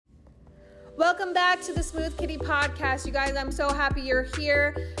Welcome back to the Smooth Kitty podcast. You guys, I'm so happy you're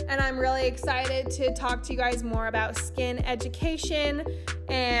here, and I'm really excited to talk to you guys more about skin education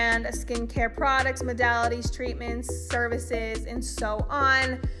and skincare products, modalities, treatments, services, and so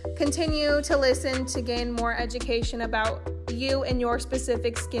on. Continue to listen to gain more education about you and your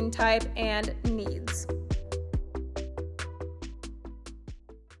specific skin type and needs.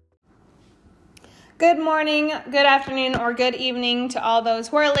 Good morning, good afternoon, or good evening to all those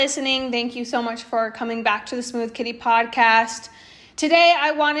who are listening. Thank you so much for coming back to the Smooth Kitty podcast. Today,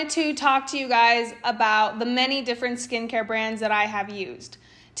 I wanted to talk to you guys about the many different skincare brands that I have used.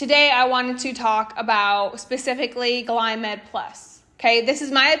 Today, I wanted to talk about specifically Glymed Plus. Okay, this is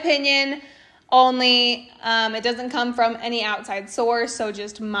my opinion only. It doesn't come from any outside source, so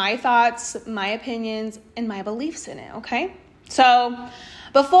just my thoughts, my opinions, and my beliefs in it, okay? So,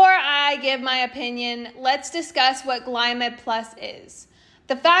 before I give my opinion, let's discuss what Glymed Plus is.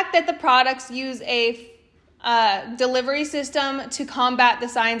 The fact that the products use a delivery system to combat the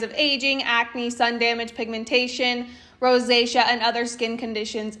signs of aging, acne, sun damage, pigmentation, rosacea, and other skin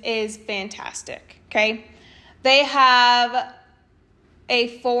conditions is fantastic, okay? They have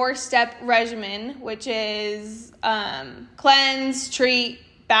a 4-step regimen, which is cleanse, treat,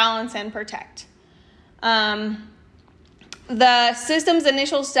 balance, and protect. The system's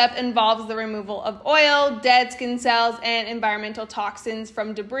initial step involves the removal of oil, dead skin cells, and environmental toxins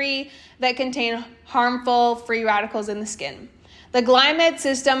from debris that contain harmful free radicals in the skin. The Glymed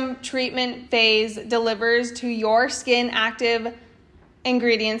system treatment phase delivers to your skin active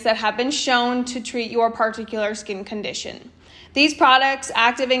ingredients that have been shown to treat your particular skin condition. These products'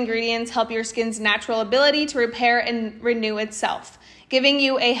 active ingredients help your skin's natural ability to repair and renew itself, giving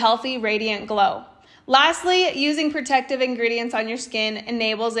you a healthy, radiant glow. Lastly, using protective ingredients on your skin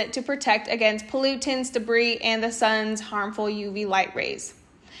enables it to protect against pollutants, debris, and the sun's harmful UV light rays.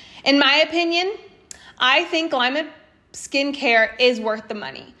 In my opinion, I think Glymed skincare is worth the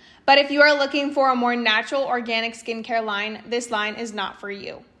money. But if you are looking for a more natural, organic skincare line, this line is not for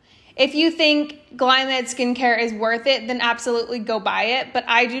you. If you think Glymed skincare is worth it, then absolutely go buy it. But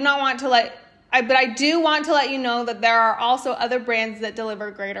I do want to let you know that there are also other brands that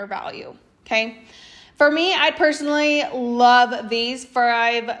deliver greater value. Okay. For me, I personally love these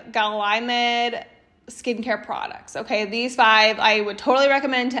 5 Glymed skincare products. Okay, these 5 I would totally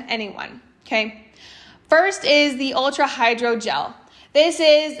recommend to anyone. Okay, first is the Ultra Hydro Gel. This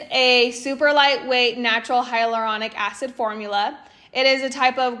is a super lightweight natural hyaluronic acid formula. It is a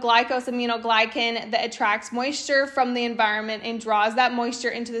type of glycosaminoglycan that attracts moisture from the environment and draws that moisture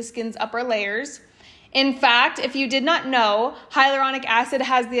into the skin's upper layers. In fact, if you did not know, hyaluronic acid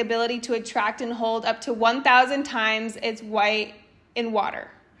has the ability to attract and hold up to 1,000 times its weight in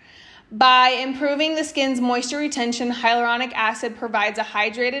water. By improving the skin's moisture retention, hyaluronic acid provides a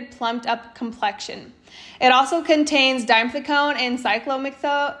hydrated, plumped-up complexion. It also contains dimethicone and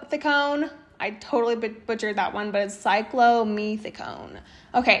cyclomethicone. I totally butchered that one, but it's cyclomethicone.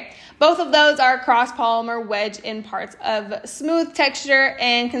 Okay, both of those are cross-polymer wedge in parts of smooth texture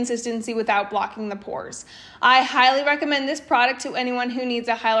and consistency without blocking the pores. I highly recommend this product to anyone who needs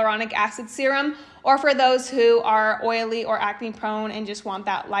a hyaluronic acid serum or for those who are oily or acne prone and just want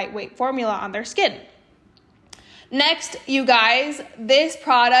that lightweight formula on their skin. Next, you guys, this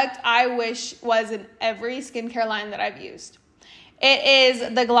product I wish was in every skincare line that I've used. It is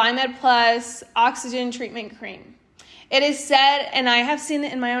the Glymed Plus Oxygen Treatment Cream. It is said, and I have seen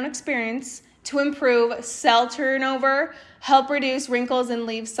it in my own experience, to improve cell turnover, help reduce wrinkles, and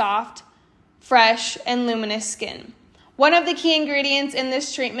leave soft, fresh, and luminous skin. One of the key ingredients in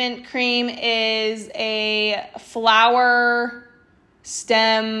this treatment cream is a flower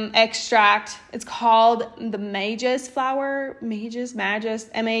stem extract. It's called the Magus flower, Magus,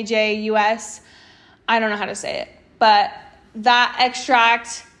 M-A-J-U-S. I don't know how to say it, but that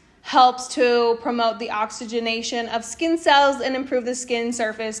extract helps to promote the oxygenation of skin cells and improve the skin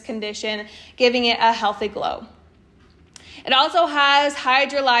surface condition, giving it a healthy glow. It also has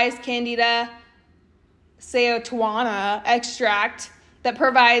hydrolyzed Candida ceotuana extract that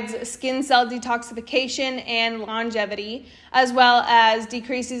provides skin cell detoxification and longevity, as well as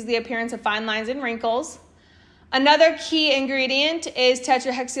decreases the appearance of fine lines and wrinkles. Another key ingredient is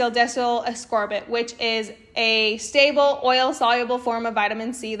tetrahexyldecyl ascorbate, which is a stable oil-soluble form of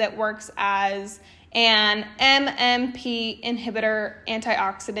vitamin C that works as an MMP inhibitor,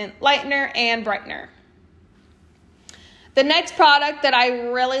 antioxidant, lightener, and brightener. The next product that I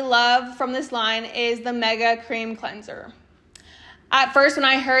really love from this line is the Mega Cream Cleanser. At first, when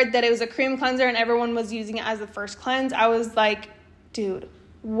I heard that it was a cream cleanser and everyone was using it as the first cleanse, I was like, dude,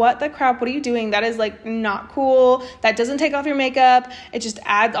 what the crap? What are you doing? That is like not cool. That doesn't take off your makeup. It just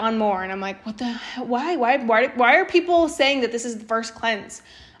adds on more. And I'm like, what the hell? Why are people saying that this is the first cleanse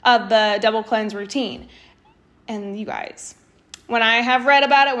of the double cleanse routine? And you guys, when I have read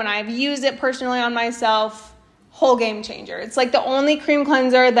about it, when I've used it personally on myself, whole game changer. It's like the only cream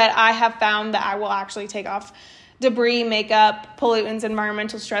cleanser that I have found that I will actually take off debris, makeup, pollutants,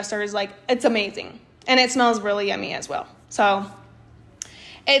 environmental stressors. Like, it's amazing. And it smells really yummy as well. So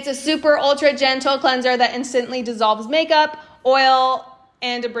it's a super ultra gentle cleanser that instantly dissolves makeup, oil,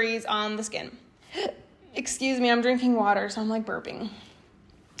 and debris on the skin. Excuse me, I'm drinking water, so I'm like burping.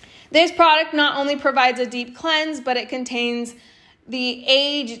 This product not only provides a deep cleanse, but it contains the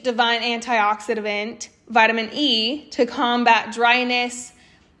age-divine antioxidant, vitamin E, to combat dryness,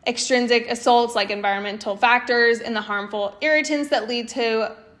 extrinsic assaults like environmental factors, and the harmful irritants that lead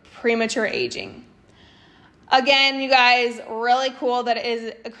to premature aging. Again, you guys, really cool that it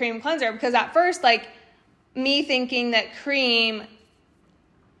is a cream cleanser, because at first, like, me thinking that cream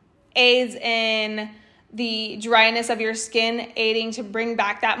aids in the dryness of your skin, aiding to bring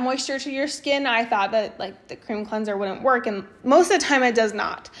back that moisture to your skin, I thought that like the cream cleanser wouldn't work, and most of the time it does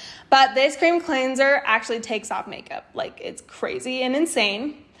not. But this cream cleanser actually takes off makeup. Like, it's crazy and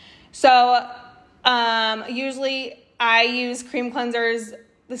insane. So usually I use cream cleansers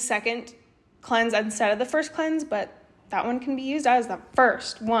the second cleanse instead of the first cleanse, but that one can be used as the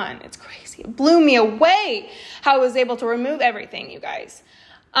first one. It's crazy. It blew me away how I was able to remove everything, you guys.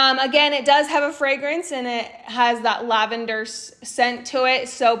 Again, it does have a fragrance, and it has that lavender scent to it,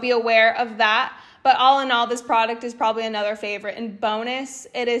 so be aware of that. But all in all, this product is probably another favorite. And bonus,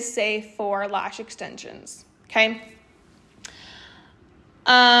 it is safe for lash extensions, okay?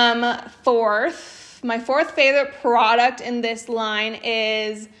 My fourth favorite product in this line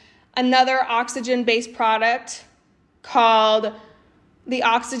is another oxygen-based product called the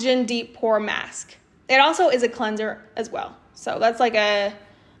Oxygen Deep Pore Mask. It also is a cleanser as well. So that's like a,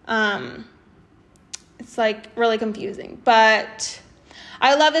 it's like really confusing. But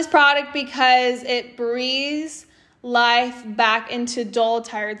I love this product because it breathes life back into dull,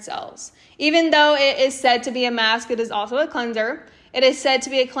 tired cells. Even though it is said to be a mask, it is also a cleanser. It is said to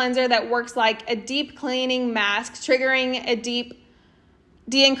be a cleanser that works like a deep cleaning mask, triggering a deep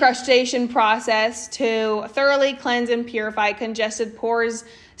de-encrustation process to thoroughly cleanse and purify congested pores,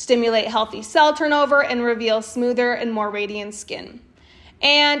 stimulate healthy cell turnover, and reveal smoother and more radiant skin.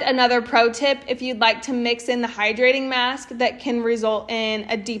 And another pro tip, if you'd like to mix in the hydrating mask, that can result in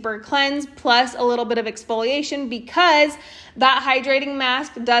a deeper cleanse plus a little bit of exfoliation, because that hydrating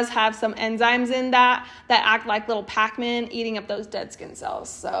mask does have some enzymes in that act like little Pac-Man eating up those dead skin cells.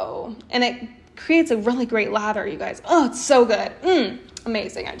 So, and it creates a really great lather, you guys. Oh, it's so good.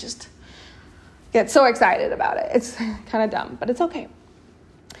 Amazing. I just get so excited about it. It's kind of dumb, but it's okay.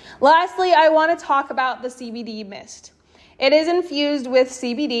 Lastly, I want to talk about the CBD mist. It is infused with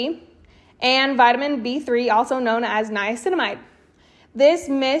CBD and vitamin B3, also known as niacinamide. This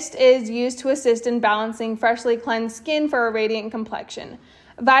mist is used to assist in balancing freshly cleansed skin for a radiant complexion.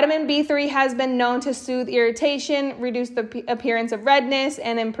 Vitamin B3 has been known to soothe irritation, reduce the appearance of redness,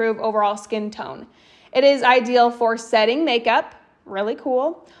 and improve overall skin tone. It is ideal for setting makeup, really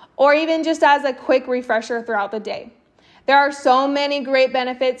cool, or even just as a quick refresher throughout the day. There are so many great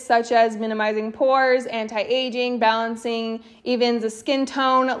benefits, such as minimizing pores, anti-aging, balancing, evens the skin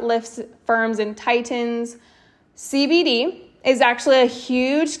tone, lifts, firms, and tightens. CBD is actually a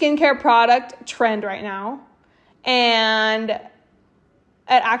huge skincare product trend right now, and it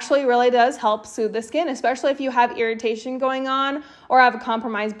actually really does help soothe the skin, especially if you have irritation going on or have a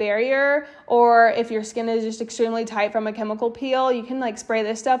compromised barrier, or if your skin is just extremely tight from a chemical peel. You can like spray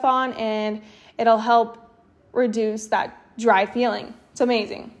this stuff on and it'll help reduce that dry feeling. It's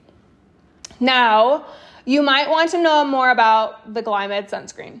amazing. Now, you might want to know more about the Glymed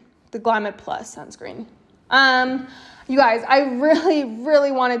sunscreen, the Glymed Plus sunscreen. You guys, I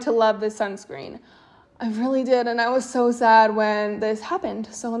really wanted to love this sunscreen. I really did, and I was so sad when this happened.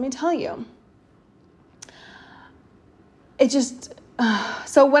 So let me tell you.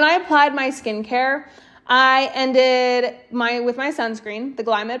 So when I applied my skincare, I ended with my sunscreen, the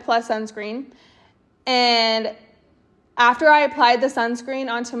Glymed Plus sunscreen, and after I applied the sunscreen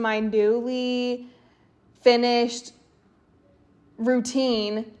onto my newly finished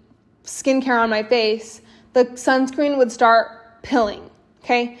routine skincare on my face, the sunscreen would start pilling.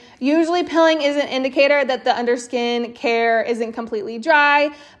 Okay, usually pilling is an indicator that the underskin care isn't completely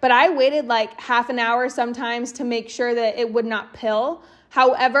dry, but I waited like half an hour sometimes to make sure that it would not pill.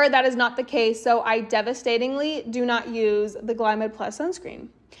 However, that is not the case, so I devastatingly do not use the Glymed Plus sunscreen.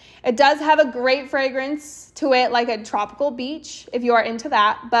 It does have a great fragrance to it, like a tropical beach, if you are into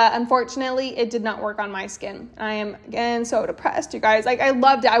that. But unfortunately, it did not work on my skin. I am, again, so depressed, you guys. Like, I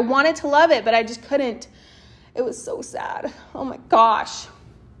loved it. I wanted to love it, but I just couldn't. It was so sad. Oh, my gosh.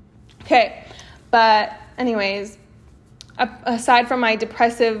 Okay, but anyways, aside from my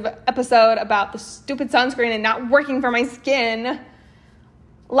depressive episode about the stupid sunscreen and not working for my skin,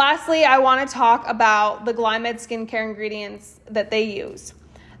 lastly, I want to talk about the Glymed skincare ingredients that they use.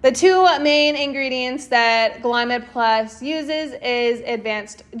 The two main ingredients that Glymed Plus uses is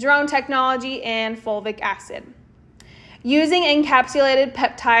advanced drone technology and fulvic acid. Using encapsulated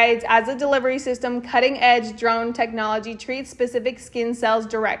peptides as a delivery system, cutting-edge drone technology treats specific skin cells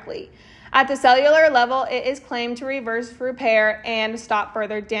directly. At the cellular level, it is claimed to reverse, repair, and stop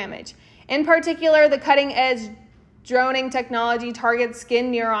further damage. In particular, the cutting-edge droning technology targets skin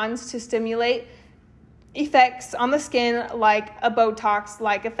neurons to stimulate effects on the skin like a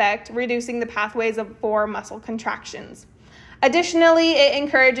Botox-like effect, reducing the pathways for muscle contractions. Additionally, it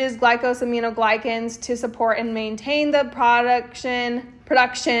encourages glycosaminoglycans to support and maintain the production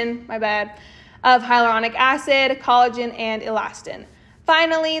of hyaluronic acid, collagen, and elastin.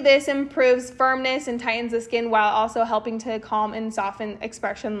 Finally, this improves firmness and tightens the skin while also helping to calm and soften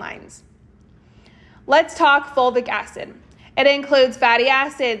expression lines. Let's talk fulvic acid. It includes fatty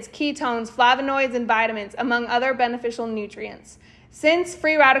acids, ketones, flavonoids, and vitamins, among other beneficial nutrients. Since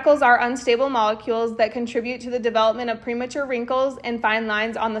free radicals are unstable molecules that contribute to the development of premature wrinkles and fine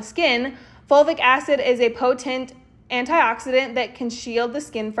lines on the skin, fulvic acid is a potent antioxidant that can shield the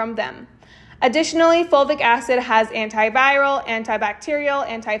skin from them. Additionally, fulvic acid has antiviral, antibacterial,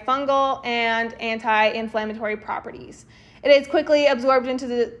 antifungal, and anti-inflammatory properties. It is quickly absorbed into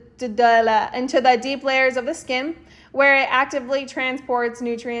the deep layers of the skin, where it actively transports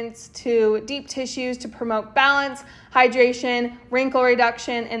nutrients to deep tissues to promote balance, hydration, wrinkle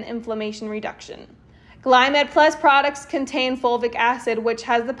reduction, and inflammation reduction. Glymed Plus products contain fulvic acid, which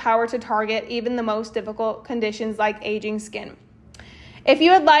has the power to target even the most difficult conditions like aging skin. If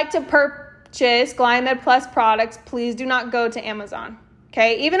you would like to purchase Glymed Plus products, please do not go to Amazon.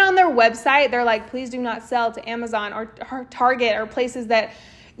 Okay, even on their website, they're like, please do not sell to Amazon or Target or places that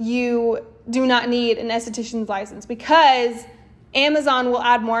you do not need an esthetician's license, because Amazon will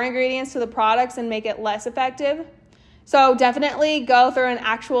add more ingredients to the products and make it less effective. So definitely go through an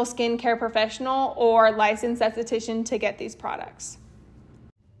actual skincare professional or licensed esthetician to get these products.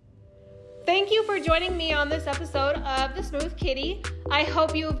 Thank you for joining me on this episode of The Smooth Kitty. I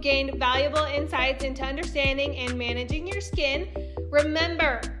hope you have gained valuable insights into understanding and managing your skin.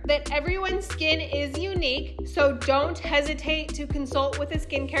 Remember that everyone's skin is unique, so don't hesitate to consult with a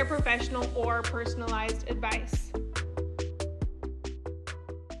skincare professional or personalized advice.